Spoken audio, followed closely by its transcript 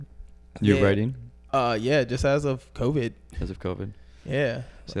You're writing? Yeah, just as of COVID. As of COVID? Yeah.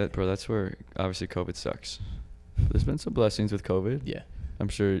 See that, bro, that's where obviously COVID sucks. There's been some blessings with COVID. Yeah. I'm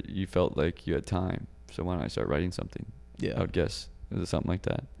sure you felt like you had time. So why don't I start writing something? Yeah. I would guess. Is it something like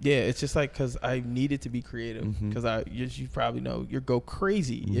that? Yeah, it's just like because I needed to be creative. Because you probably know, you go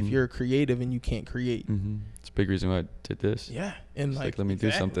crazy if you're creative and you can't create. It's a big reason why I did this. Yeah. And It's like, let me do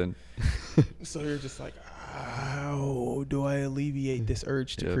something. So you're just like, how do I alleviate this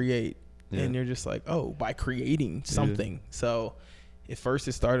urge to create? Yeah. And you're just like, oh, by creating something. So at first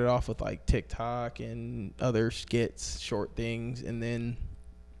it started off with like TikTok and other skits, short things. And then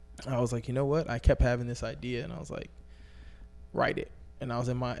I was like, you know what? I kept having this idea and I was like, write it. And I was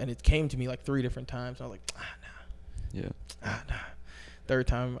and it came to me like 3 different times. I was like, nah. Yeah. Nah. Third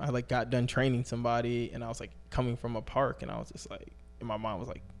time I like got done training somebody and I was like coming from a park and I was just like, and my mom was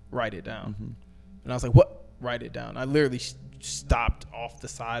like, write it down. And I was like, what? Write it down. I literally stopped off the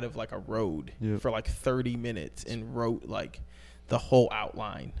side of like a road for like 30 minutes and wrote like the whole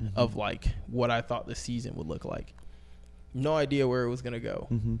outline of like what I thought the season would look like. No idea where it was going to go.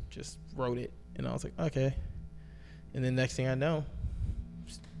 Just wrote it. And I was like, okay. And then next thing I know,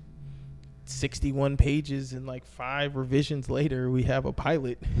 61 pages and like 5 revisions later, we have a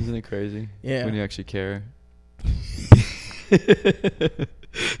pilot. Isn't it crazy? Yeah. When you actually care.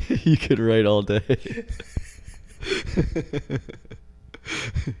 You could write all day.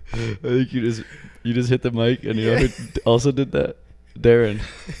 I think you just hit the mic and you know who also did that? Darren.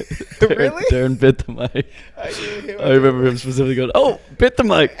 Really? Darren bit the mic. I remember him specifically going, "Oh, bit the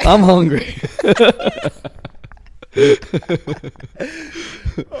mic. I'm hungry."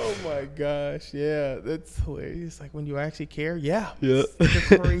 Oh my gosh, yeah, that's hilarious. Like when you actually care, yeah. Yeah.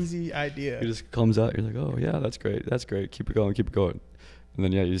 It's a crazy idea. It just comes out. You're like, "Oh yeah, that's great. That's great. Keep it going. Keep it going." And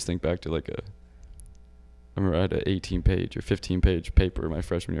then you just think back to like I remember I had an 18-page or 15-page paper my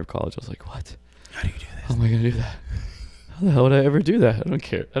freshman year of college. I was like, "What? How do you do this? How am I gonna do that? How the hell would I ever do that? I don't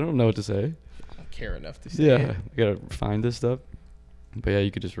care. I don't know what to say." I don't care enough to say. Yeah, it. I gotta find this stuff. But yeah,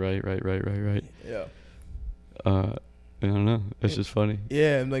 you could just write. Yeah. I don't know. It's just funny.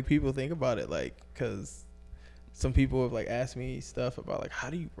 Yeah, and like people think about it, like, because some people have like asked me stuff about like, how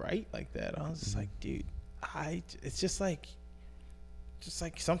do you write like that? I was just like, dude, it's just like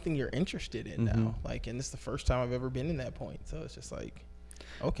something you're interested in now. Like, and this is the first time I've ever been in that point. So it's just like,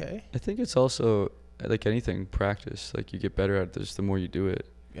 okay. I think it's also like anything, practice. Like you get better at this the more you do it.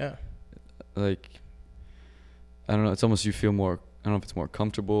 Yeah. Like, I don't know. It's almost you feel more. I don't know if it's more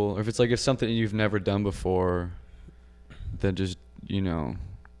comfortable or if it's like it's something you've never done before. Then just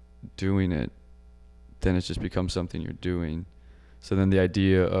doing it, then it's just becomes something you're doing. So then the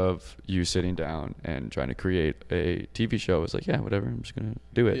idea of you sitting down and trying to create a TV show is like, yeah, whatever, I'm just gonna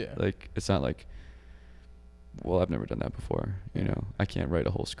do it. Yeah. Like it's not like, well, I've never done that before. I can't write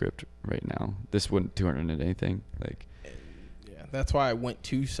a whole script right now. This wouldn't turn into anything. Like, yeah, that's why I went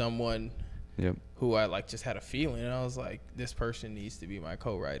to someone. Yep. Who I like just had a feeling, and I was like, this person needs to be my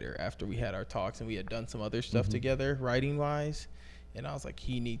co-writer. After we had our talks and we had done some other stuff together, writing wise, and I was like,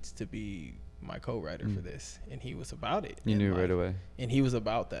 he needs to be my co-writer for this, and he was about it. You knew right away. And he was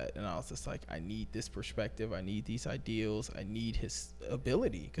about that, and I was just like, I need this perspective, I need these ideals, I need his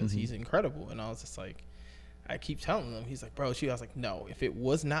ability because he's incredible. And I was just like, I keep telling him, he's like, bro, I was like, no, if it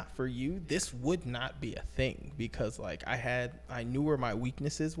was not for you, this would not be a thing, because like I knew where my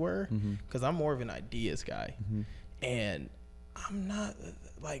weaknesses were, because I'm more of an ideas guy, and I'm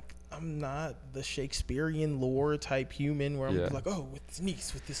not the Shakespearean lore type human where I'm like, oh, with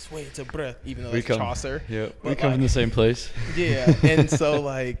sneaks, with this way, it's a breath, even though it's Chaucer. Yeah, we come from the same place. Yeah, and so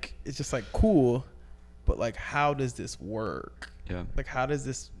like it's just like cool, but like how does this work? Yeah, like how does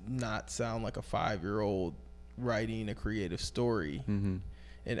this not sound like a 5-year-old writing a creative story and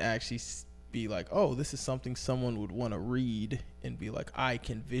actually be like, oh, this is something someone would want to read and be like, I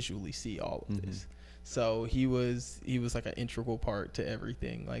can visually see all of this. So he was like an integral part to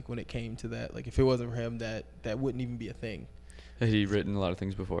everything. Like when it came to that, like if it wasn't for him, that wouldn't even be a thing. Had he written a lot of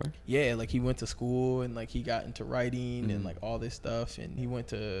things before? Yeah, like he went to school and like he got into writing and like all this stuff, and he went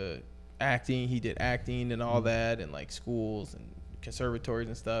to acting. He did acting and all that, and like schools and conservatories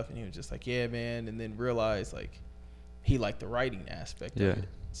and stuff, and he was just like, yeah, man, and then realized like he liked the writing aspect of it,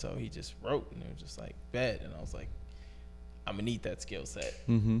 so he just wrote, and it was just like bet. And I was like, I'm gonna need that skill set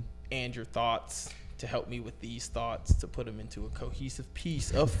and your thoughts to help me with these thoughts, to put them into a cohesive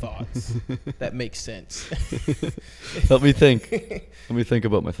piece of thoughts that makes sense. Help me think. Let me think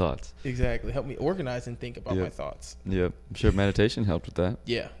about my thoughts. Exactly. Help me organize and think about my thoughts. Yep. I'm sure meditation helped with that.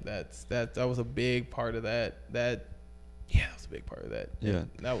 Yeah, that was a big part of that. That was a big part of that. Yeah.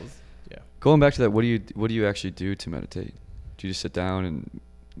 And that was Going back to that, what do you actually do to meditate? Do you just sit down and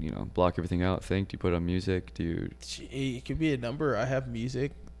block everything out, think? Do you put on music? Do you? It could be a number. I have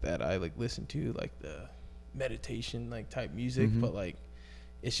music that I like listen to, like the meditation like type music, but like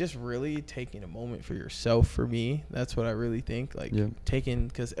it's just really taking a moment for yourself. For me, that's what I really think. Like taking,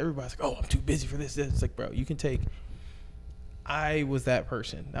 because everybody's like, oh, I'm too busy for this. It's like, bro, you can take. I was that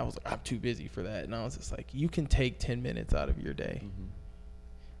person. I was like, I'm too busy for that, and I was just like, you can take 10 minutes out of your day,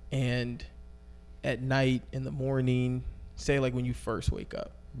 and at night, in the morning, say like when you first wake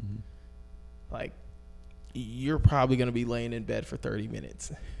up, like you're probably going to be laying in bed for 30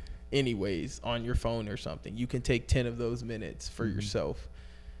 minutes anyways on your phone or something. You can take 10 of those minutes for yourself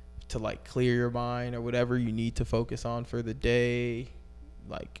to like clear your mind or whatever you need to focus on for the day,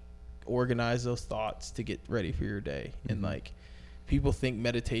 like organize those thoughts to get ready for your day. And like people think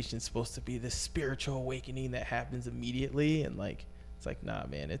meditation is supposed to be this spiritual awakening that happens immediately, and like it's like, nah,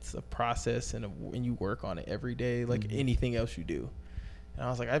 man, it's a process, and you work on it every day like anything else you do. And I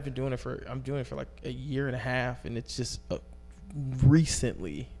was like, I'm doing it for like a year and a half, and it's just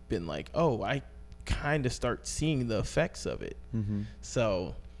recently been like, oh, I kind of start seeing the effects of it.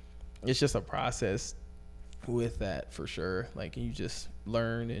 So it's just a process with that, for sure. Like you just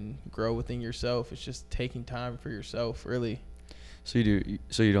learn and grow within yourself. It's just taking time for yourself, really. So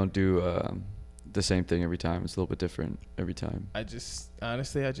you don't do the same thing every time. It's a little bit different every time. I just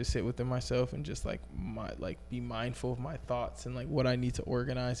sit within myself and just like be mindful of my thoughts and like what I need to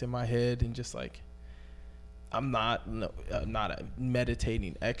organize in my head, and just like I'm not a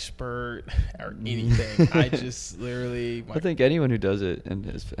meditating expert or anything. I just literally. I think anyone who does it and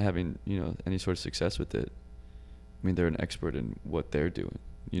is having any sort of success with it, I mean, they're an expert in what they're doing.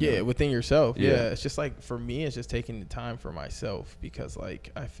 Within yourself. Yeah. It's just like, for me, it's just taking the time for myself, because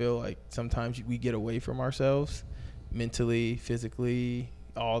like I feel like sometimes we get away from ourselves mentally, physically,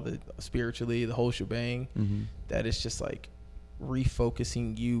 spiritually, the whole shebang. That it's just like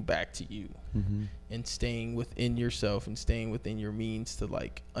refocusing you back to you, and staying within yourself and staying within your means to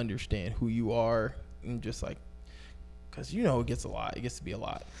like understand who you are, and just like, because it gets to be a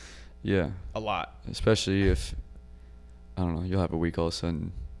lot. A lot, especially if I don't know, you'll have a week all of a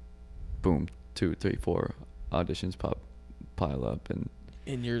sudden, boom, 2, 3, 4 auditions pile up, and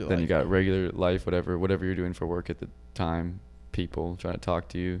you're then you got regular life, whatever you're doing for work at the time, people trying to talk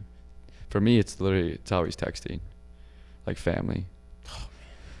to you. For me, it's always texting, like family.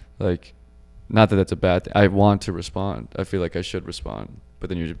 Like, not that that's a bad thing. I want to respond. I feel like I should respond, but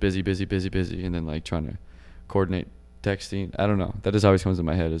then you're just busy, and then like trying to coordinate texting. I don't know. That just always comes in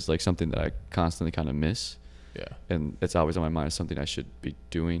my head as like something that I constantly kind of miss. And it's always on my mind as something I should be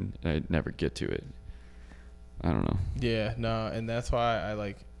doing, and I never get to it. I don't know. And that's why I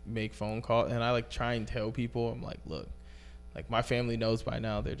like make phone calls, and I like try and tell people, I'm like, look, like my family knows by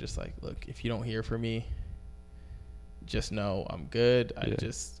now. They're just like, look, if you don't hear from me, just know I'm good. I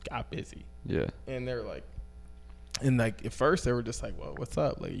just got busy. And they're like, and like at first they were just like, well, what's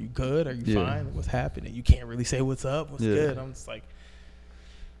up? Like, are you good? Are you fine? Like, what's happening? You can't really say what's up. What's good? I'm just like,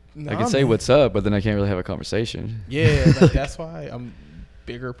 I can say what's up, but then I can't really have a conversation. Like that's why I'm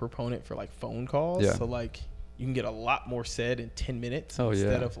bigger proponent for like phone calls. So like you can get a lot more said in 10 minutes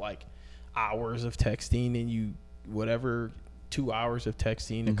instead of like hours of texting, and 2 hours of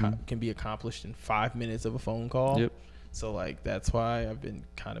texting can be accomplished in 5 minutes of a phone call. So like that's why I've been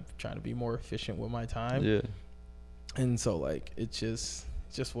kind of trying to be more efficient with my time. And so like it's just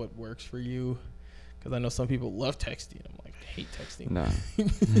what works for you. Because I know some people love texting. I'm like, I hate texting. No. I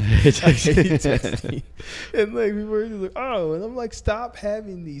hate texting. And like people are just like, oh, and I'm like, stop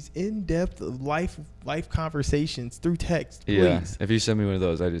having these in-depth life conversations through text, please. If you send me one of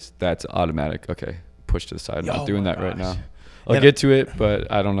those, that's automatic. Okay, push to the side. I'm not doing that right now. I'll get to it,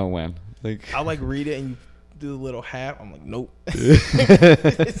 but I don't know when. Like, I'll like read it and you do the little hat. I'm like, nope.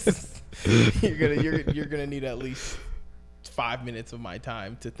 You're gonna need at least 5 minutes of my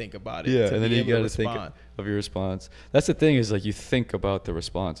time to think about it. And then you got to think of your response. That's the thing, is like you think about the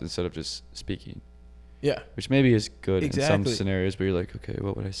response instead of just speaking. Which maybe is good in some scenarios, but you're like, okay,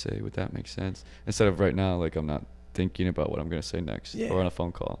 what would I say? Would that make sense? Instead of right now, like I'm not thinking about what I'm going to say next or on a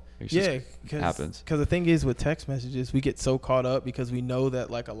phone call. It just happens. Because the thing is with text messages, we get so caught up because we know that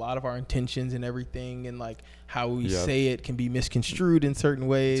like a lot of our intentions and everything and like how we say it can be misconstrued in certain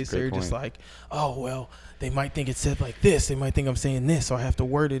ways. So you're just like, oh, well, they might think it's said like this. They might think I'm saying this, so I have to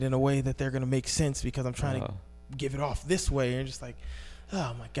word it in a way that they're going to make sense because I'm trying to give it off this way. And you're just like,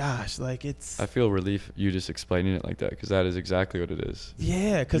 oh my gosh, like it's. I feel relief you just explaining it like that, because that is exactly what it is.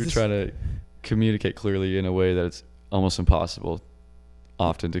 Because you're trying to communicate clearly in a way that it's almost impossible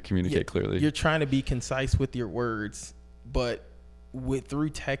often to communicate clearly. You're trying to be concise with your words, but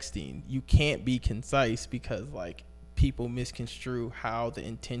through texting, you can't be concise because like people misconstrue how the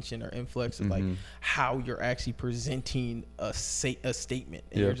intention or influx of like how you're actually presenting a statement,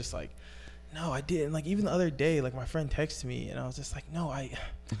 and you're just like, no, I didn't. Like, even the other day, like, my friend texted me, and I was just like, no, it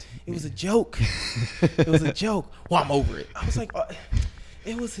was a joke. It was a joke. Well, I'm over it. I was like,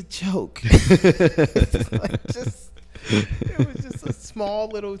 it was a joke. Like, it was just a small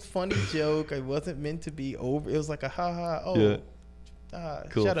little funny joke. It wasn't meant to be over. It was like a ha-ha,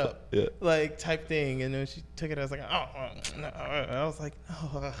 cool. Shut up, like type thing. And then she took it, I was like, no. I was like,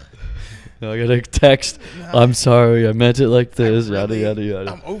 no. No, I got a text. I'm sorry, I meant it like this. Yada yada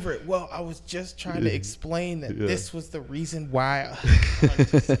yada. I'm over it. Well, I was just trying to explain that this was the reason why. I'm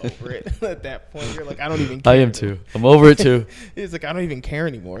just over it. At that point, you're like, I don't even care. I am too. I'm over it too. It's like, I don't even care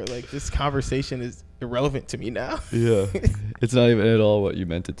anymore. Like, this conversation is irrelevant to me now. Yeah. It's not even at all what you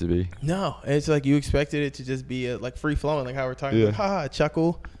meant it to be. No, it's like you expected it to just be like free flowing, like how we're talking. Like, haha,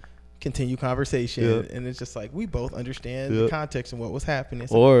 chuckle, continue conversation, and it's just like we both understand the context and what was happening.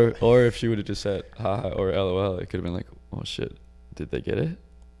 So or if she would have just said haha or LOL, it could have been like, oh shit, did they get it?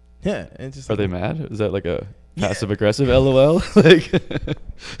 Yeah, and it's just are they mad? Is that like a passive aggressive LOL? Like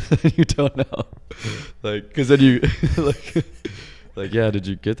you don't know, like because then you like yeah, did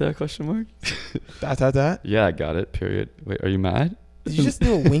you get that question mark? Dot. Yeah, I got it. Period. Wait, are you mad? Did you just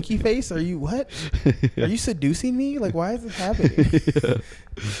do a winky face? Are you what? Are you seducing me? Like, why is this happening?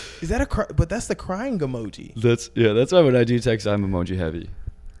 Is that but that's the crying emoji. That's why when I do text, I'm emoji heavy.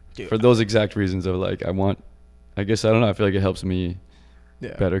 Dude, for those exact reasons of like, I guess, I don't know. I feel like it helps me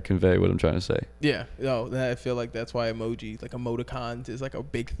better convey what I'm trying to say. Yeah. No, I feel like that's why emoji, like emoticons is like a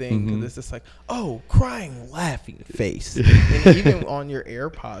big thing. Because it's just like, oh, crying, laughing face. And even on your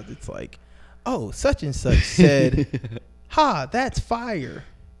AirPods, it's like, oh, such and such said, ha, that's fire.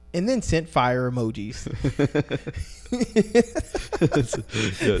 And then sent fire emojis.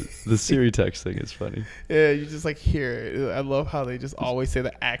 The Siri text thing is funny. Yeah, you just like hear it. I love how they just always say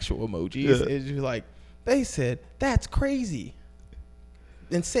the actual emojis. Yeah. It's just like, they said, that's crazy.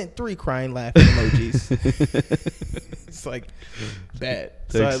 And sent 3 crying, laughing emojis. It's like, bad.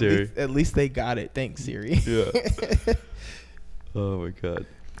 Thanks, Siri. At least they got it. Thanks, Siri. Yeah. Oh, my God.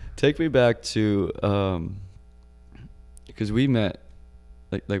 Take me back to, because we met,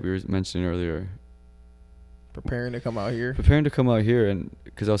 like we were mentioning earlier. Preparing to come out here, and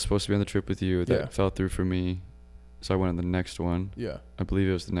because I was supposed to be on the trip with you, that fell through for me. So I went on the next one. Yeah. I believe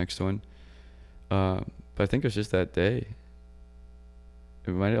it was the next one. But I think it was just that day. It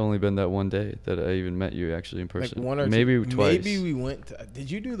might have only been that one day that I even met you actually in person. Like one or maybe twice. Maybe we went to,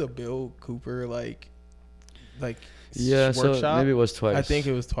 did you do the Bill Cooper like yeah, workshop? So maybe it was twice. I think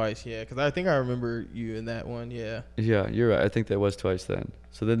it was twice, yeah, because I think I remember you in that one, yeah. Yeah, you're right. I think that was twice then.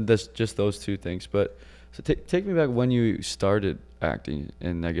 So then that's just those 2 things. But so take me back when you started acting,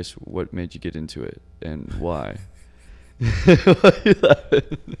 and I guess what made you get into it and why.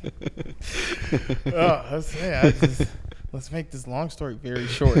 Let's make this long story very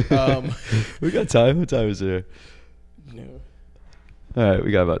short. We got time. What time is there? No. All right,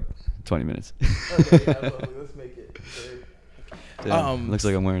 we got about 20 minutes. Okay, let's make it. Damn, looks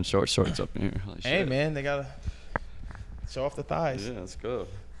like I'm wearing shorts up in here. Holy hey, shit. Man, they gotta show off the thighs. Yeah, let's go.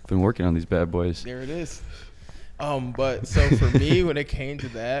 Been working on these bad boys. There it is. But so for me, when it came to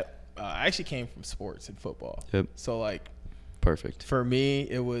that, I actually came from sports and football. Yep. So like, perfect. For me,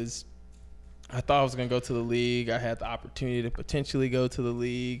 it was. I thought I was gonna go to the league. I had the opportunity to potentially go to the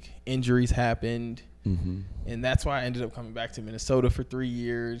league. Injuries happened, and that's why I ended up coming back to Minnesota for 3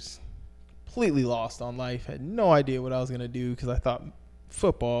 years. Completely lost on life. Had no idea what I was gonna do because I thought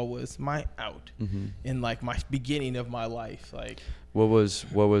football was my out in like my beginning of my life. Like, what was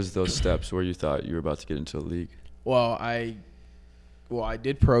those steps where you thought you were about to get into a league? Well, I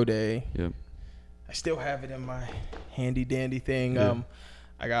did pro day. Yep. I still have it in my handy dandy thing. Yeah.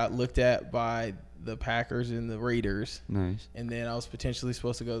 I got looked at by the Packers and the Raiders. Nice. And then I was potentially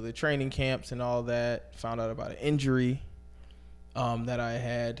supposed to go to the training camps and all that. Found out about an injury that I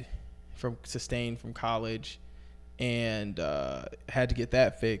had sustained from college, and had to get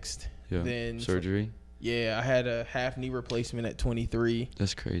that fixed. Yeah. Then surgery. I had a half knee replacement at 23.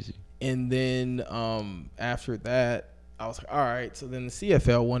 That's crazy. And then after that, I was like, all right. So then the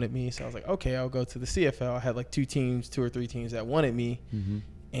CFL wanted me. So I was like, okay, I'll go to the CFL. I had like 2 or 3 teams that wanted me.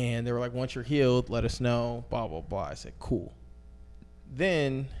 And they were like, once you're healed, let us know, blah, blah, blah. I said, cool.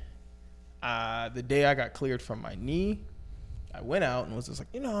 Then the day I got cleared from my knee, I went out and was just like,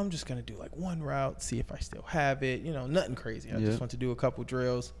 I'm just going to do like 1 route, see if I still have it. Nothing crazy. I just want to do a couple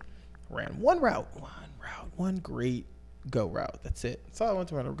drills. Ran 1 route, one great go route. That's it. That's all I went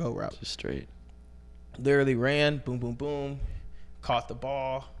to run a go route. Just straight. Literally ran, boom, boom, boom, caught the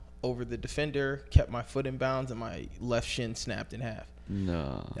ball, over the defender, kept my foot in bounds, and my left shin snapped in half.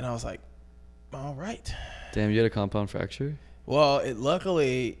 No. And I was like, all right. Damn, you had a compound fracture? Well,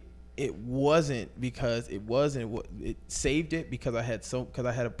 luckily it wasn't, because it saved it because I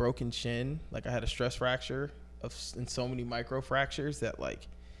had a broken shin. Like, I had a stress fracture and so many micro fractures that like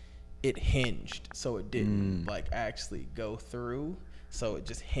it hinged, so it didn't like actually go through. So it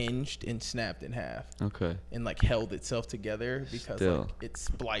just hinged and snapped in half. Okay. And like held itself together because like it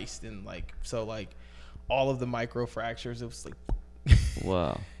spliced, and like, so like all of the micro fractures, it was like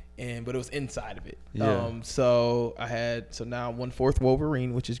wow. But it was inside of it. Yeah. So now I'm 1/4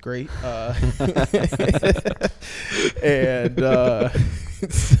 Wolverine, which is great. And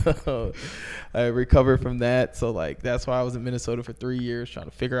so I recovered from that. So like, that's why I was in Minnesota for 3 years trying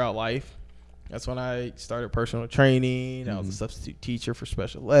to figure out life. That's when I started personal training. I was a substitute teacher for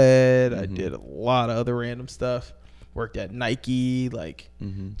special ed. I did a lot of other random stuff. Worked at Nike, like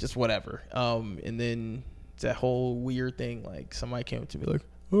just whatever. And then that whole weird thing, like somebody came up to me like,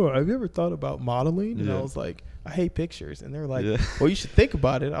 oh, have you ever thought about modeling? And I was like, I hate pictures. And they're like, well, you should think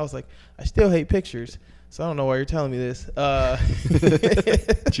about it. I was like, I still hate pictures. So I don't know why you're telling me this.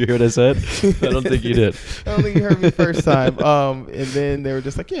 Did you hear what I said? I don't think you did. I don't think you heard me the first time. And then they were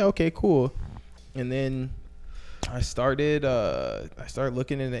just like, yeah, okay, cool. And then I started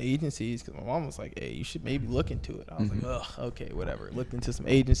looking into agencies because my mom was like, hey, you should maybe look into it. I was like, ugh, okay, whatever. Looked into some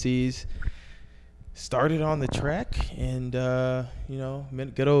agencies, started on the track, and,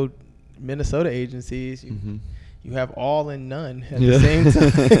 good old Minnesota agencies, you have all and none at the same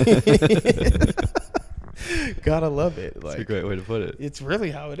time. Gotta love it. Like, that's a great way to put it. It's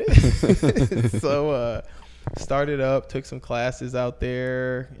really how it is. So, started up, took some classes out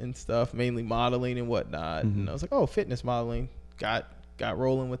there and stuff, mainly modeling and whatnot. And I was like, oh, fitness modeling. Got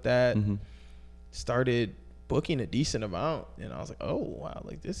rolling with that. Started booking a decent amount, and I was like, oh wow,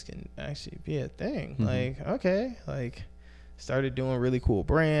 like this can actually be a thing. Like, okay, like started doing really cool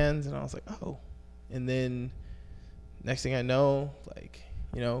brands, and I was like, oh. And then next thing I know, like,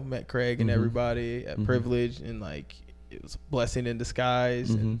 met Craig and everybody at Privilege, and like it was a blessing in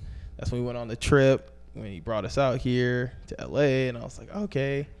disguise. And that's when we went on the trip, when he brought us out here to LA, and I was like,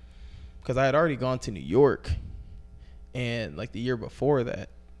 okay, because I had already gone to New York, and like the year before that,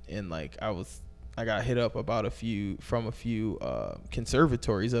 and like I got hit up about a few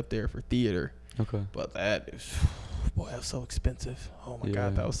conservatories up there for theater. Okay. But that was so expensive. Oh my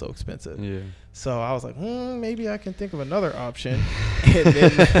God, that was so expensive. Yeah. So I was like, maybe I can think of another option. And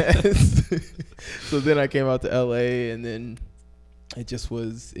then so then I came out to LA, and then it just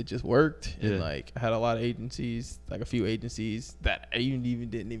worked. And like I had a lot of agencies, like a few agencies that I even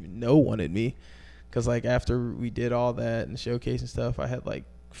didn't even know wanted me. Cause like after we did all that and showcase and stuff, I had like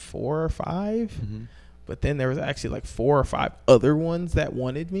 4 or 5, but then there was actually like 4 or 5 other ones that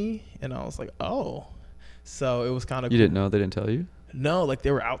wanted me, and I was like, oh. So it was kind of You didn't know? They didn't tell you? No, like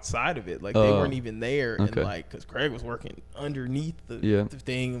they were outside of it, like they weren't even there. Okay. And like, because Craig was working underneath the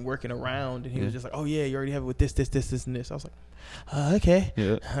thing and working around, and he was just like, oh yeah, you already have it with this and this. I was like, okay,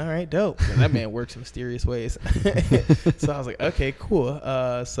 all right, dope. And that man works in mysterious ways. So I was like, okay, cool.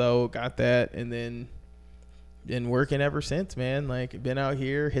 So got that, and then been working ever since, man. Like, been out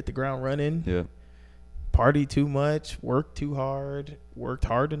here, hit the ground running. Yeah. Party too much, work too hard, worked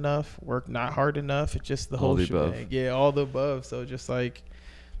hard enough, worked not hard enough. It's just the whole shebang. Yeah, all the above. So just like,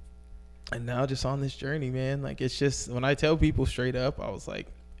 and now just on this journey, man. Like, it's just, when I tell people straight up, I was like,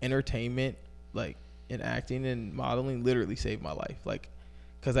 entertainment, like in acting and modeling, literally saved my life. Like,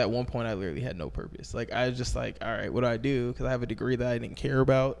 because at one point I literally had no purpose. Like, I was just like, all right, what do I do? Because I have a degree that I didn't care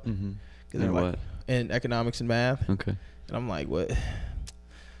about. And what? In economics and math. Okay. And I'm like, what?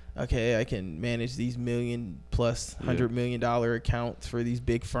 Okay, I can manage these $1 million plus $100 million accounts for these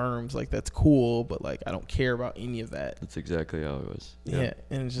big firms. Like, that's cool, but like, I don't care about any of that. That's exactly how it was. Yeah.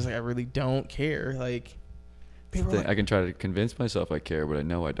 And it's just like, I really don't care. Like, people I can try to convince myself I care, but I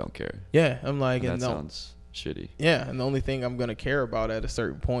know I don't care. Yeah, I'm like, and that sounds shitty. Yeah, and the only thing I'm gonna care about at a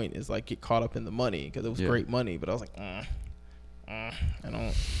certain point is like get caught up in the money, because it was great money, but I was like, I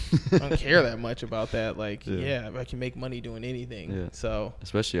don't care that much about that. Like, I can make money doing anything. Yeah. So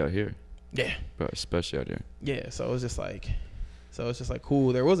especially out here. Yeah. Bro, especially out here. Yeah. So it was just like,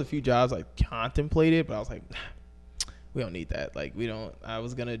 cool. There was a few jobs I contemplated, but I was like, we don't need that. Like, we don't. I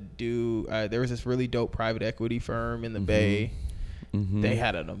was gonna do. There was this really dope private equity firm in the Bay. They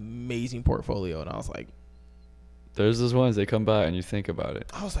had an amazing portfolio, and I was like, there's those ones, they come by and you think about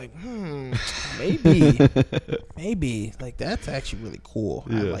it. I was like, maybe. Like, that's actually really cool.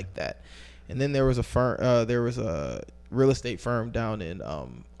 I like that. And then there was a firm, there was a real estate firm down in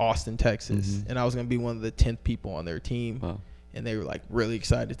Austin, Texas, and I was going to be one of the 10th people on their team. Wow. and they were like really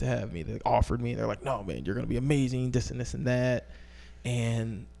excited to have me. They offered me. They're like, no, man, you're going to be amazing, this and this and that.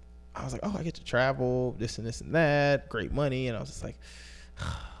 And I was like, oh, I get to travel, this and this and that, great money. And I was just like,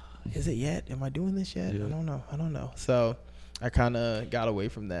 is it yet? Am I doing this yet? Yeah. I don't know. So I kind of got away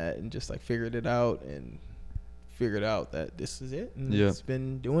from that and just like figured it out and figured out that this is it. And it's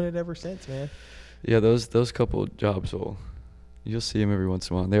been doing it ever since, man. Yeah, those couple jobs you'll see them every once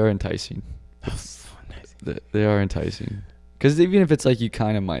in a while. They are enticing. They are enticing. Because even if it's like you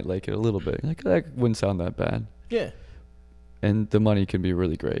kind of might like it a little bit, like that wouldn't sound that bad. Yeah. And the money can be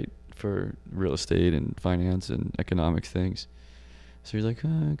really great for real estate and finance and economics things. So you're like,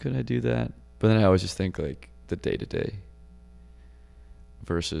 could I do that? But then I always just think like the day-to-day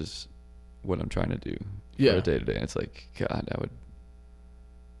versus what I'm trying to do for a day-to-day. And it's like, God, I would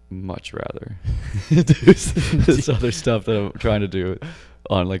much rather do this other stuff that I'm trying to do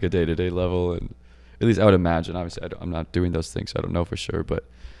on like a day-to-day level. And at least I would imagine, obviously I'm not doing those things, so I don't know for sure, but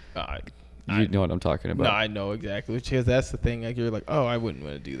you know what I'm talking about. No, I know exactly, because that's the thing. Like, you're like, oh, I wouldn't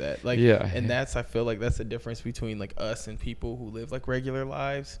want to do that. Like, and I feel like that's the difference between like us and people who live like regular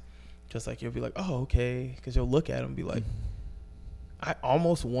lives. Just like you'll be like, oh, okay, because you'll look at them and be like, I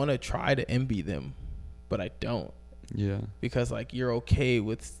almost want to try to envy them, but I don't. Yeah. Because like you're okay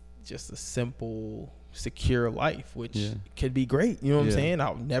with just a simple, secure life, which could be great. You know what I'm saying?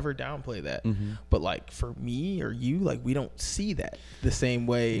 I'll never downplay that. Mm-hmm. But like for me or you, like we don't see that the same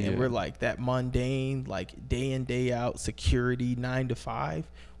way. And we're like that mundane, like day in, day out security 9 to 5,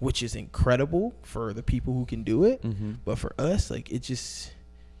 which is incredible for the people who can do it. Mm-hmm. But for us, like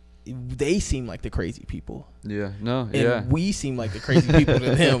they seem like the crazy people. And we seem like the crazy people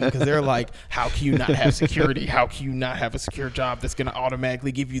to them, because they're like, how can you not have security? How can you not have a secure job that's going to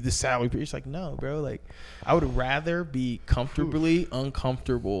automatically give you the salary? But it's like, no, bro, like I would rather be comfortably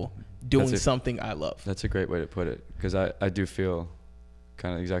uncomfortable doing something I love. That's a great way to put it, because I do feel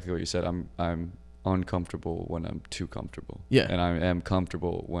kind of exactly what you said. I'm uncomfortable when I'm too comfortable. Yeah. And I am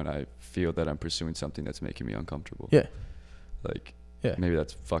comfortable when I feel that I'm pursuing something that's making me uncomfortable. Yeah. Like, yeah, maybe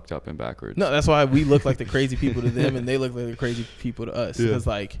that's fucked up and backwards. No, that's why we look like the crazy people to them, and they look like the crazy people to us. Because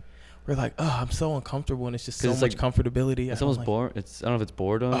like we're like, oh, I'm so uncomfortable, and it's just so much like comfortability. It's almost boring. I don't know if it's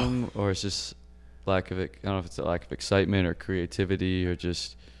boredom or it's just lack of it. I don't know if it's a lack of excitement or creativity or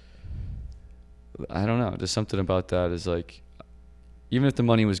just, I don't know. There's something about that is like, even if the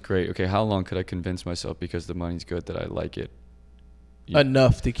money was great, okay, how long could I convince myself because the money's good that I like it?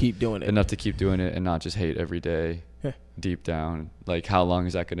 Enough to keep doing it. Enough to keep doing it and not just hate every day. Deep down, like how long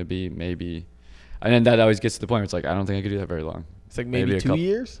is that going to be? Maybe, and then that always gets to the point where it's like I don't think I could do that very long. It's like maybe 2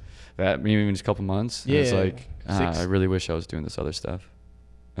 years. That maybe even just a couple months. Yeah, it's like I really wish I was doing this other stuff.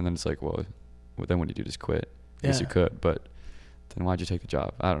 And then it's like, well then what do you do? Just quit? I guess you could, but then why'd you take the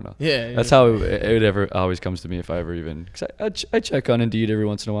job? I don't know. That's how it ever always comes to me if I ever even. Cause I check on Indeed every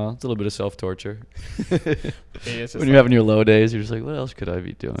once in a while. It's a little bit of self torture. When you're having your low days, you're just like, what else could I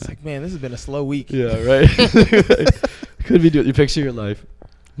be doing? It's like, man, this has been a slow week. Yeah, right. Could be doing. You picture your life.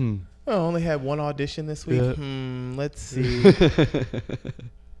 I only had one audition this week. Yeah. Let's see.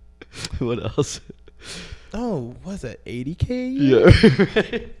 What else? Oh, what's that? 80K?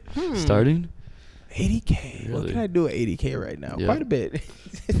 Yeah. Right. Starting. 80K. Really? What can I do at 80K right now? Yeah. Quite a bit.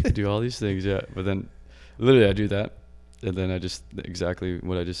 Do all these things, but then literally I do that, and then I just exactly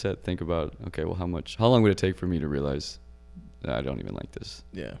what I just said. Think about, okay, well, how long would it take for me to realize that I don't even like this?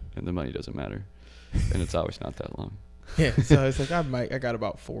 Yeah. And the money doesn't matter, and it's always not that long. Yeah. So it's like I got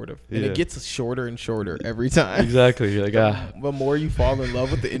about 4 to, and it gets shorter and shorter every time. Exactly. You're like the more you fall in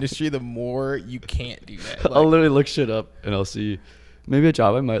love with the industry, the more you can't do that. Like, I'll literally look shit up and I'll see. Maybe a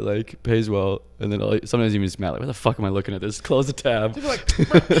job I might like, pays well, and then I'll sometimes even just mad, like, why the fuck am I looking at this? Close the tab. Like,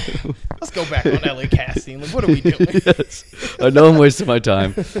 let's go back on LA casting. Like, what are we doing? Yes. I know I'm wasting my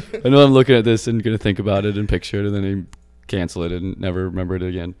time. I know I'm looking at this and going to think about it and picture it, and then I cancel it and never remember it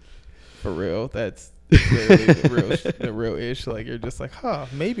again. For real. That's really the real ish. Like, you're just like,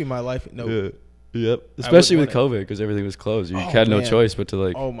 maybe my life. No. Yeah. Yep. Especially with COVID, because everything was closed. You had no choice but to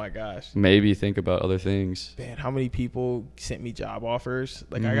like. Oh my gosh. Maybe think about other things. Man, how many people sent me job offers?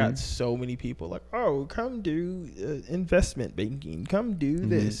 Like I got so many people like, oh, come do investment banking. Come do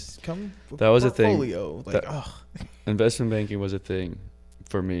this. Come. That was portfolio. A thing. Like, investment banking was a thing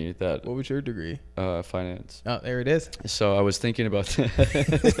for me. That. What was your degree? Finance. Oh, there it is. So I was thinking about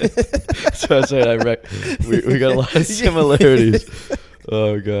that. So I said we got a lot of similarities.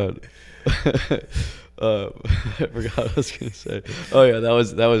 Oh God. I forgot what I was gonna say. Oh yeah, that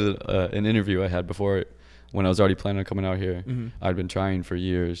was an interview I had before when I was already planning on coming out here. Mm-hmm. I'd been trying for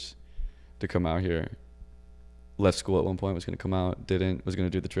years to come out here. Left school at one point, was gonna come out, didn't. Was gonna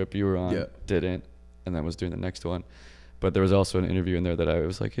do the trip you were on, didn't, and then was doing the next one. But there was also an interview in there that I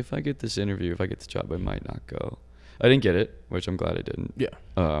was like, if I get this interview, if I get this job, I might not go. I didn't get it, which I'm glad I didn't.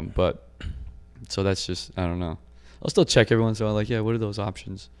 Yeah. But so that's just, I don't know. I'll still check every once in a while, like, yeah, what are those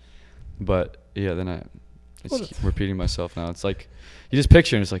options? But yeah, then keep repeating myself now. It's like you just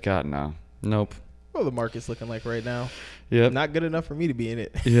picture and it's like, God, no, nope. Well, the market's looking like right now. Yeah. Not good enough for me to be in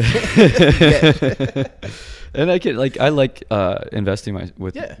it. Yeah. And I like investing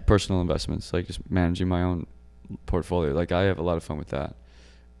with personal investments, like just managing my own portfolio. Like I have a lot of fun with that,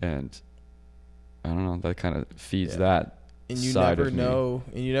 and I don't know, that kind of feeds that. And you side never of me. know,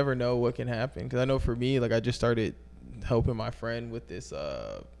 and you never know what can happen. Because I know for me, like I just started helping my friend with this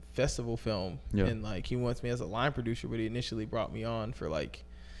festival film, and like he wants me as a line producer, but he initially brought me on for like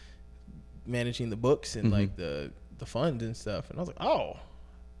managing the books and like the funds and stuff. And I was like, oh,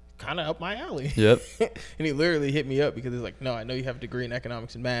 kind of up my alley. Yep. And he literally hit me up because he's like, no, I know you have a degree in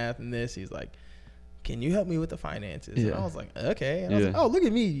economics and math and this. He's like, can you help me with the finances? And I was like, okay. And I was like, oh, look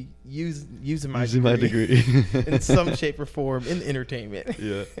at me using my degree in some shape or form in entertainment.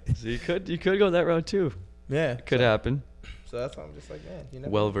 Yeah. So you could go that route too. Yeah. Could happen. So that's why I'm just like, man, you know.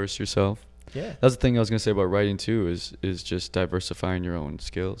 Well versed yourself. Yeah. That's the thing I was gonna say about writing too, is just diversifying your own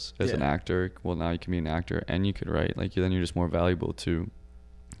skills as an actor. Well, now you can be an actor and you could write. Like then you're just more valuable to,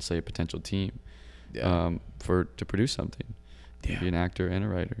 say, a potential team, to produce something. Yeah. Be an actor and a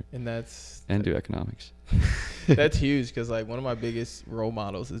writer. And do economics. That's huge because like one of my biggest role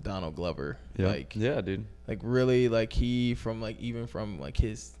models is Donald Glover. Yeah. Like dude. Like really, like he from like even from like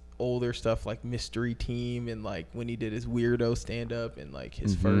his older stuff like Mystery Team and like when he did his Weirdo stand up and like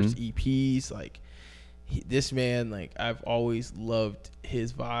his first EPs, like this man, like I've always loved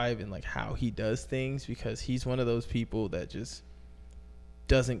his vibe and like how he does things because he's one of those people that just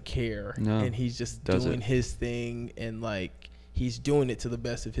doesn't care and he's just doing his thing and like he's doing it to the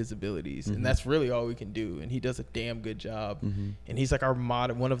best of his abilities and that's really all we can do, and he does a damn good job. And he's like our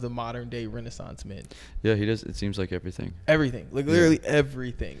one of the modern day Renaissance men. Yeah, he does. It seems like everything, like literally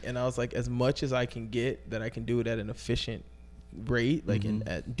everything. And I was like, as much as I can get that I can do it at an efficient rate, like and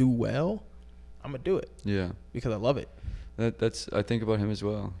do well, I'm gonna do it. Yeah, because I love it. That's I think about him as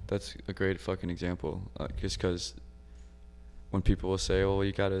well. That's a great fucking example, just because when people will say, oh,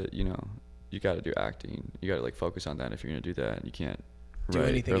 you gotta do acting, you gotta like focus on that if you're gonna do that, and you can't do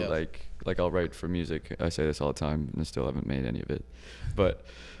anything else. Like I'll write for music. I say this all the time and I still haven't made any of it, but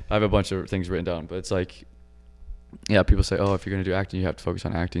I have a bunch of things written down. But it's like, yeah, people say, oh, if you're gonna do acting, you have to focus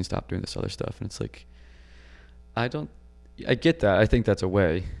on acting, stop doing this other stuff. And it's like, I get that. I think that's a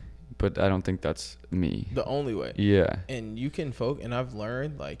way, but I don't think that's me. The only way. Yeah. And you can focus, and I've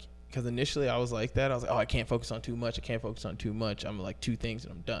learned like, because initially I was like that. I was like, oh, I can't focus on too much. I'm like two things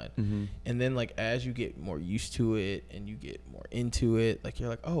and I'm done. And then like as you get more used to it and you get more into it, like you're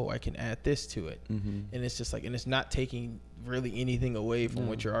like, oh, I can add this to it. And it's just like, and it's not taking really anything away from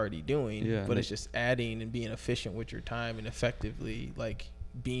what you're already doing, but it's just adding and being efficient with your time and effectively like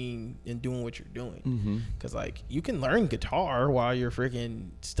being and doing what you're doing. Because like you can learn guitar while you're freaking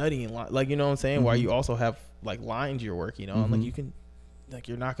studying, like, you know what I'm saying? While you also have like lines you're working on. Like you can, like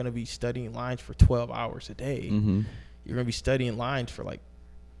you're not going to be studying lines for 12 hours a day. You're going to be studying lines for like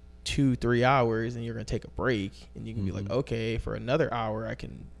 2-3 hours, and you're going to take a break, and you can be like, okay, for another hour I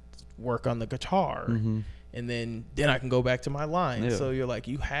can work on the guitar, and then I can go back to my lines. So you're like,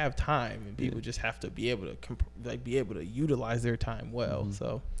 you have time, and people just have to be able to utilize their time well.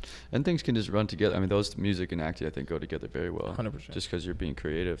 So, and things can just run together. I mean, those music and acting I think go together very well. 100%. Just because you're being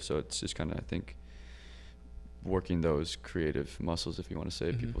creative, so it's just kind of, I think, working those creative muscles, if you want to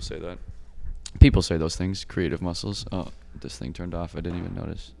say. People say those things, creative muscles. Oh, this thing turned off, I didn't even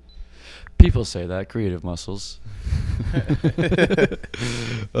notice. People say that, creative muscles.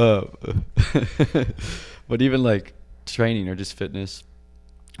 But even like training or just fitness,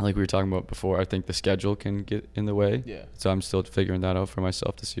 like we were talking about before, I think the schedule can get in the way. So I'm still figuring that out for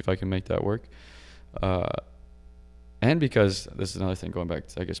myself to see if I can make that work. And because this is another thing, going back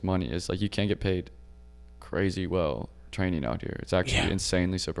to, I guess, money, is like you can't get paid crazy well training out here. It's actually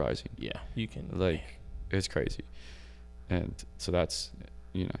insanely surprising. You can, like, it's crazy. And so that's,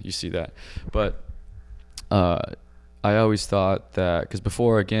 you see that. But I always thought that, because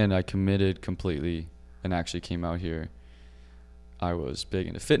before, again, I committed completely and actually came out here, I was big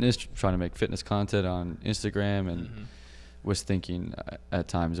into fitness, trying to make fitness content on Instagram, and was thinking at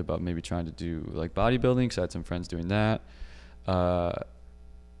times about maybe trying to do like bodybuilding, because I had some friends doing that.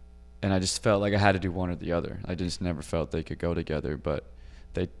 And I just felt like I had to do one or the other. I just never felt they could go together. But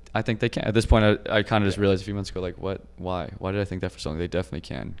I think they can. At this point, I kind of just Yeah. realized a few months ago, like, why did I think that for so long? They definitely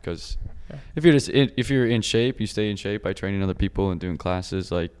can, because Yeah. if you're in shape, you stay in shape by training other people and doing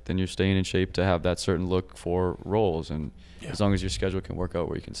classes, like, then you're staying in shape to have that certain look for roles. And Yeah. as long as your schedule can work out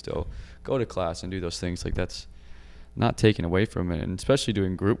where you can still go to class and do those things, like, that's not taken away from it. And especially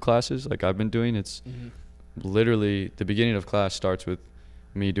doing group classes like I've been doing, it's literally the beginning of class starts with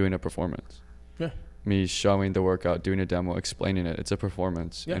me doing a performance. Yeah. Me showing the workout, doing a demo, explaining it. It's a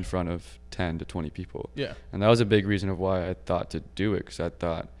performance Yeah. in front of 10 to 20 people. Yeah. And that was a big reason of why I thought to do it, because I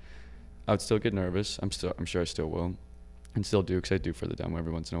thought I would still get nervous. I'm sure I still will, and still do, because I do for the demo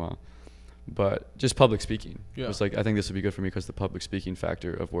every once in a while. But just public speaking. Yeah. It was like, I think this would be good for me because the public speaking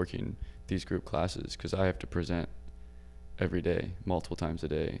factor of working these group classes, because I have to present every day, multiple times a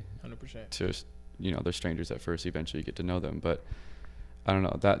day. 100%. To, they're strangers at first. Eventually you get to know them. But I don't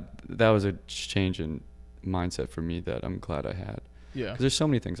know, that was a change in mindset for me that I'm glad I had. Yeah. Because there's so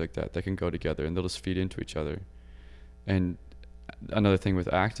many things like that can go together, and they'll just feed into each other. And another thing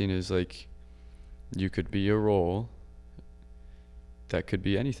with acting is, like, you could be a role that could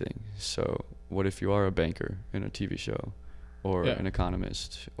be anything. So what if you are a banker in a TV show, or Yeah. an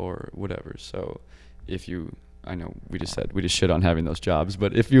economist, or whatever? So if you, I know we just shit on having those jobs,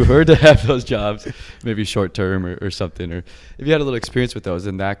 but if you were to have those jobs, maybe short term or something, or if you had a little experience with those,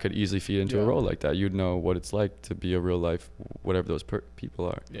 then that could easily feed into a Yeah. role like that. You'd know what it's like to be a real life, whatever those people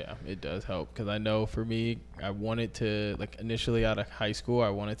are. Yeah, it does help, because I know for me, I wanted to, like, initially out of high school, I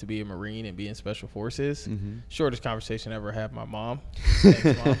wanted to be a Marine and be in Special Forces. Mm-hmm. Shortest conversation I ever had with my mom,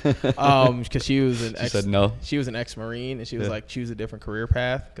 ex-mom, because she was an She said no. She was an ex-Marine, and she was Yeah. like, choose a different career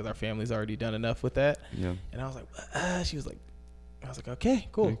path, because our family's already done enough with that. Yeah. And I was like, she was like, I was like, okay,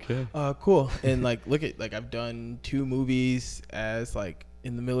 cool. Okay. Cool. And like, look at, like, I've done 2 movies as, like,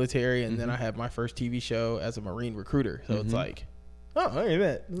 in the military, and then I had my first TV show as a Marine recruiter. So it's like, oh, look at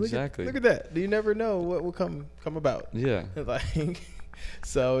that. Exactly. Look at that. You never know what will come about. Yeah. Like,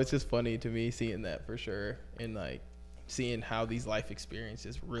 so it's just funny to me seeing that, for sure, and like seeing how these life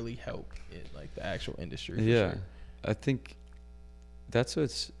experiences really help in, like, the actual industry. For Yeah. sure. I think that's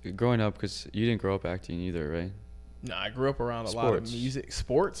what's growing up, because you didn't grow up acting either, right? No, I grew up around a lot of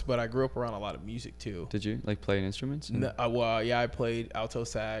sports, but I grew up around a lot of music too. Did you, like, playing instruments? No, well, yeah, I played alto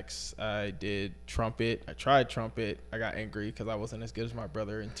sax. I did trumpet. I tried trumpet. I got angry because I wasn't as good as my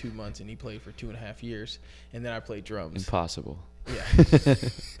brother in 2 months, and he played for 2.5 years. And then I played drums. Impossible. Yeah.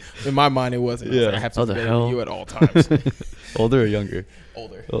 In my mind, it wasn't. I was like, I have to be better than you at all times. Older or younger?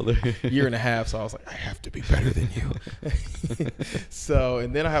 Older. Older. Year and a half, so I was like, I have to be better than you. So,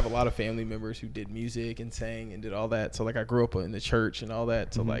 and then I have a lot of family members who did music and sang and did all that. So, like, I grew up in the church and all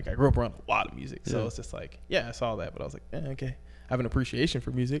that. So, like, I grew up around a lot of music. So it's just like, yeah, I saw that, but I was like, okay. I have an appreciation for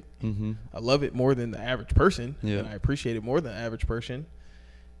music. Mm-hmm. I love it more than the average person. Yeah. And I appreciate it more than the average person,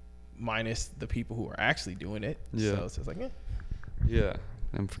 minus the people who are actually doing it. Yeah. So it's just like, Yeah.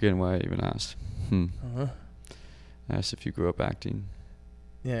 I'm forgetting why I even asked. uh-huh. I asked if you grew up acting.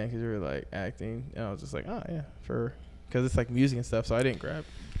 Yeah, because you were like acting, and I was just like, oh yeah, because it's like music and stuff. So I didn't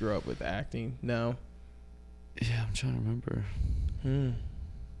grow up with acting. No. Yeah, I'm trying to remember.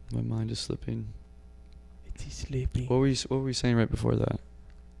 My mind is slipping. It's sleepy. What were you saying right before that?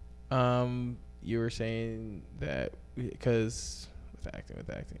 You were saying that because with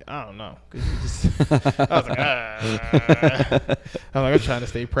acting, I don't know. 'Cause you just, I was like, I'm trying to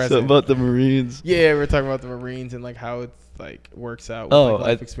stay present. So about the Marines. Yeah, we're talking about the Marines and like how it's like works out with like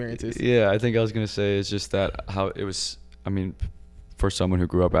life experiences. Yeah, I think I was gonna say it's just that how it was. I mean, for someone who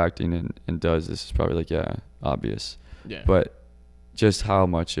grew up acting and does this, is probably like, yeah, obvious. Yeah. But just how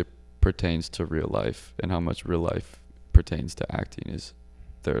much it pertains to real life and how much real life pertains to acting is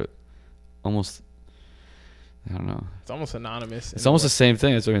they're almost, I don't know. It's almost synonymous. It's almost the same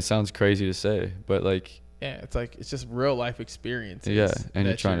thing. It's, it sounds crazy to say, but like, yeah, it's like it's just real life experiences. Yeah, and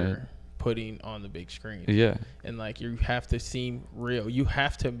you're that trying to putting on the big screen. Yeah. And like you have to seem real. You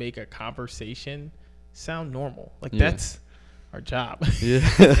have to make a conversation sound normal. Like that's our job. Yeah.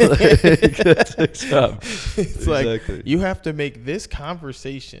 That's our job. It's like you have to make this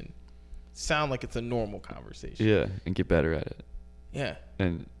conversation sound like it's a normal conversation. Yeah, and get better at it. Yeah.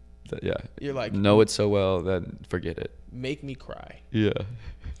 And yeah. You're like, know it so well, then forget it. Make me cry. Yeah.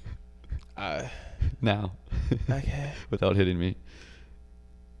 Now. Okay. Without hitting me.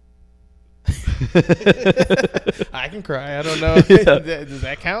 I can cry. I don't know. Yeah. Does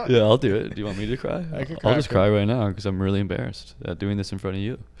that count? Yeah, I'll do it. Do you want me to cry? I can cry. I'll just cry right now because I'm really embarrassed doing this in front of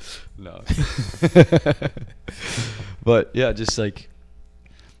you. No. But yeah, just like,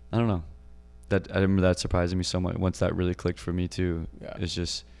 I don't know. I remember that surprising me so much once that really clicked for me too. Yeah. It's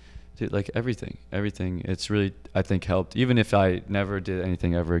just Dude, like everything. It's really, I think, helped. Even if I never did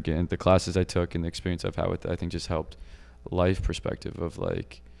anything ever again, the classes I took and the experience I've had with it, I think just helped life perspective of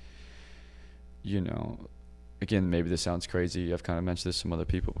like, you know, again, maybe this sounds crazy. I've kind of mentioned this to some other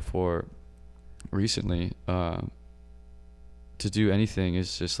people before recently. To do anything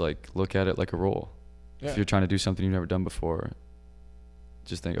is just like, look at it like a role. Yeah. If you're trying to do something you've never done before,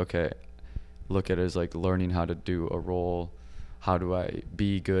 just think, okay, look at it as like learning how to do a role. How do I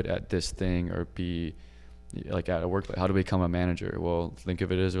be good at this thing, or be like at a workplace? How to become a manager? Well, think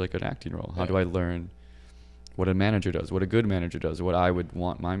of it as like an acting role. How do I learn what a manager does, what a good manager does, what I would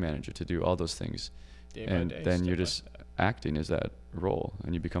want my manager to do, all those things. And then you're just acting as that role,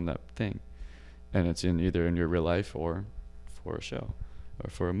 and you become that thing. And it's either in your real life or for a show or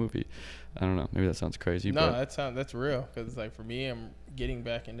for a movie. I don't know. Maybe that sounds crazy. No, but that's real. Because like for me, I'm getting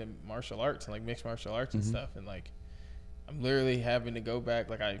back into martial arts and like mixed martial arts and stuff, and like I'm literally having to go back.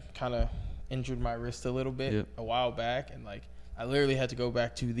 Like I kind of injured my wrist a little bit a while back, and like I literally had to go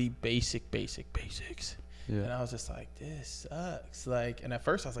back to the basics. Yeah. And I was just like, this sucks. Like, and at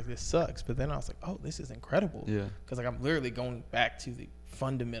first I was like, this sucks. But then I was like, oh, this is incredible. Yeah. Because like I'm literally going back to the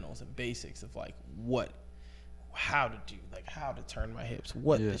fundamentals and basics of like how to do, like how to turn my hips,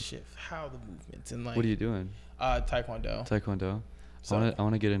 the shift, how the movements, and like. What are you doing? Taekwondo. So, I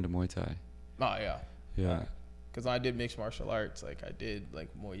want to get into Muay Thai. Oh yeah. Yeah. Because I did mixed martial arts, like I did like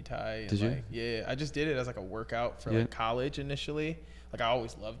Muay Thai. And did you? Like, yeah, I just did it as like a workout for like college initially. Like I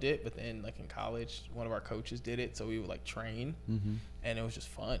always loved it, but then like in college, one of our coaches did it, so we would like train, and it was just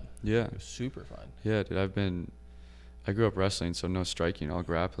fun. Yeah, it was super fun. Yeah, dude, I grew up wrestling, so no striking, all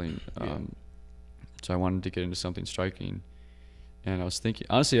grappling. So I wanted to get into something striking, and I was thinking,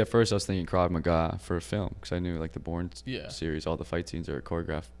 honestly, at first I was thinking Krav Maga for a film, because I knew like the Bourne series, all the fight scenes are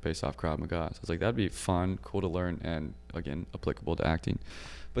choreographed based off Krav Maga. So I was like, that'd be fun, cool to learn, and again, applicable to acting.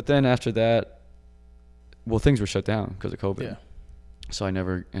 But then after that, well, things were shut down because of COVID. Yeah. So I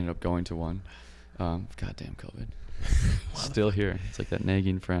never ended up going to one. Goddamn COVID. Still here. It's like that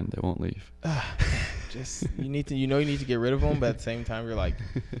nagging friend that won't leave. Just you need to get rid of them, but at the same time you're like,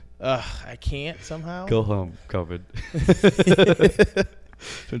 I can't somehow. Go home, COVID.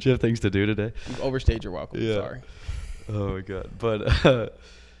 Don't you have things to do today? You've overstayed your welcome. Yeah. Sorry. Oh my God. But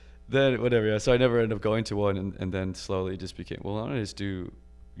then whatever. Yeah. So I never ended up going to one, and then slowly just became, well, why don't I just do,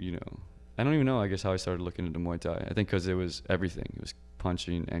 I don't even know, I guess, how I started looking into Muay Thai. I think because it was everything. It was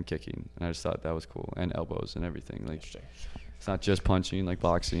punching and kicking, and I just thought that was cool, and elbows and everything. Like, it's not just punching like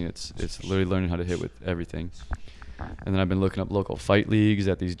boxing. It's literally learning how to hit with everything. And then I've been looking up local fight leagues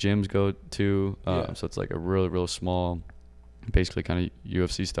that these gyms go to. So it's like a real small, basically kind of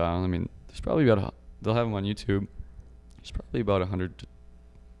UFC style. I mean, there's probably they'll have them on YouTube. There's probably about 100 to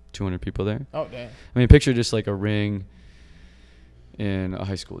 200 people there. Oh, damn. I mean, picture just like a ring in a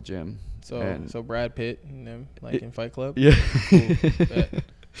high school gym. So Brad Pitt and them, like in Fight Club? Yeah. Cool.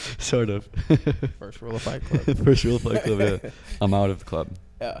 Sort of. First rule of Fight Club. First rule of Fight Club, yeah. I'm out of the club.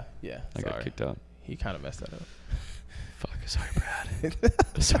 Yeah. I got kicked out. He kind of messed that up. Fuck, sorry,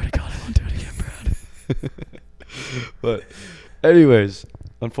 Brad. Sorry to God, I won't do it again, Brad. But anyways,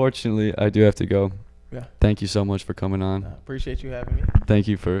 unfortunately, I do have to go. Yeah. Thank you so much for coming on. Appreciate you having me. Thank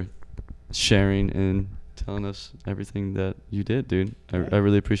you for sharing and telling us everything that you did, dude. I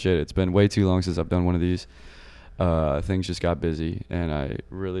really appreciate it. It's been way too long since I've done one of these. Things just got busy, and I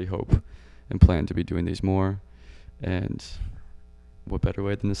really hope and plan to be doing these more. And what better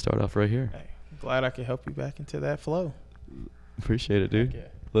way than to start off right here? Hey, I'm glad I could help you back into that flow. Appreciate it, dude. Yeah.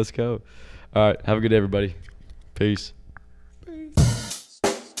 Let's go. All right, have a good day, everybody. Peace.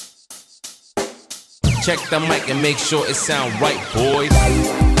 Check the mic and make sure it sound right,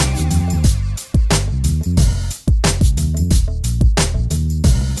 boys.